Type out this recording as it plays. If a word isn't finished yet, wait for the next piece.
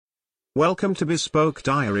Welcome to Bespoke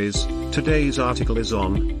Diaries. Today's article is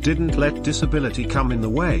on Didn't Let Disability Come in the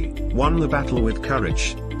Way, Won the Battle with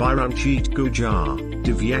Courage, by Ranjit Gujjar,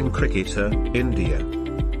 Divyang cricketer, India.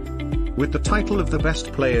 With the title of the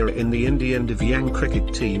best player in the Indian Divyang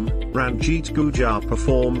cricket team, Ranjit Gujjar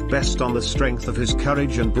performed best on the strength of his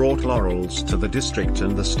courage and brought laurels to the district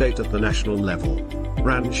and the state at the national level.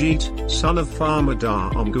 Ranjit, son of farmer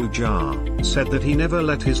Dharm Gujjar, said that he never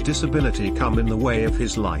let his disability come in the way of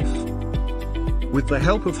his life. With the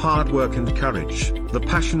help of hard work and courage, the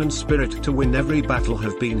passion and spirit to win every battle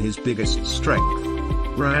have been his biggest strength.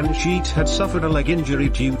 Ranjit had suffered a leg injury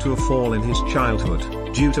due to a fall in his childhood,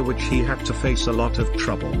 due to which he had to face a lot of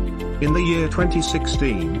trouble. In the year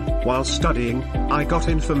 2016, while studying, I got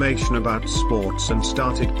information about sports and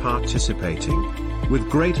started participating. With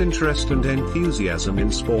great interest and enthusiasm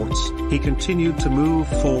in sports, he continued to move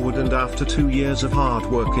forward, and after 2 years of hard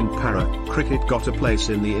work in para-cricket got a place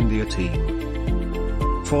in the India team.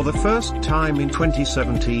 For the first time in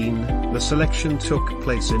 2017, the selection took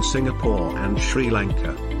place in Singapore and Sri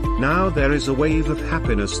Lanka. Now there is a wave of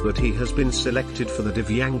happiness that he has been selected for the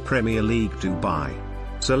Divyang Premier League Dubai.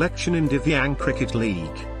 Selection in Divyang Cricket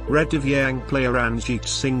League. Red Divyang player Ranjit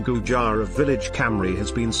Singh Gujjar of village Camry has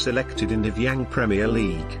been selected in Divyang Premier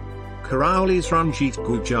League. Karaoli's Ranjit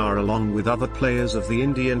Gujjar, along with other players of the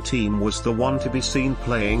Indian team, was the one to be seen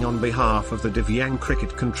playing on behalf of the Divyang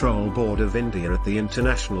Cricket Control Board of India at the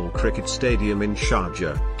International Cricket Stadium in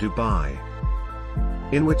Sharjah, Dubai,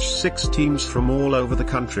 in which 6 teams from all over the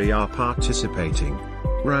country are participating.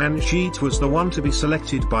 Ranjit was the one to be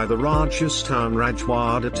selected by the Rajasthan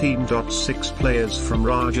Rajwada team. 6 players from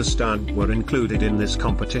Rajasthan were included in this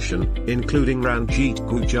competition, including Ranjit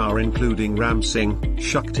Gujjar, including Ram Singh,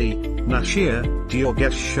 Shakti, Nasir,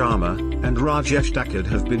 Yogesh Sharma, and Rajesh Dakad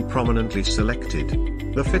have been prominently selected.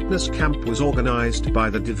 The fitness camp was organised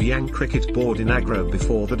by the Divyang Cricket Board in Agra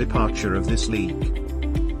before the departure of this league.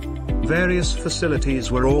 Various facilities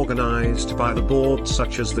were organised by the board,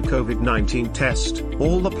 such as the COVID-19 test.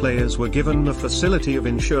 All the players were given the facility of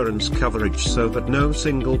insurance coverage so that no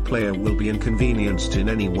single player will be inconvenienced in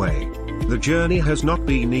any way. The journey has not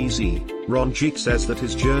been easy. Ranjit says that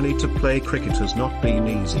his journey to play cricket has not been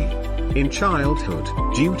easy. In childhood,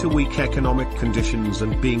 due to weak economic conditions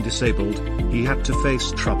and being disabled, he had to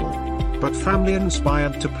face trouble. But family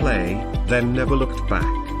inspired to play, then never looked back.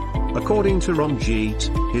 According to Ranjit,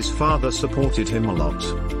 his father supported him a lot.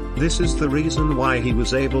 This is the reason why he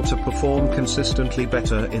was able to perform consistently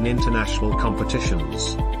better in international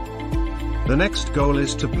competitions. The next goal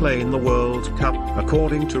is to play in the World Cup,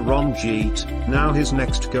 according to Ranjit. Now his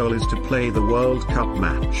next goal is to play the World Cup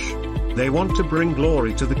match. They want to bring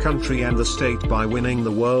glory to the country and the state by winning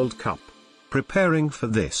the World Cup. Preparing for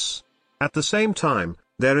this. At the same time,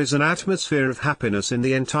 there is an atmosphere of happiness in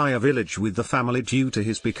the entire village with the family due to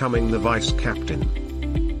his becoming the vice captain.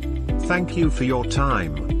 Thank you for your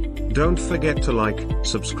time. Don't forget to like,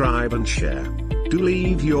 subscribe and share. Do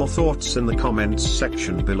leave your thoughts in the comments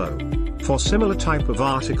section below. For similar type of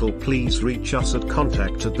article, please reach us at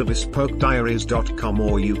contact@thebespokediaries.com,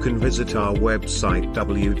 or you can visit our website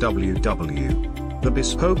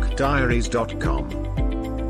www.thebespokediaries.com.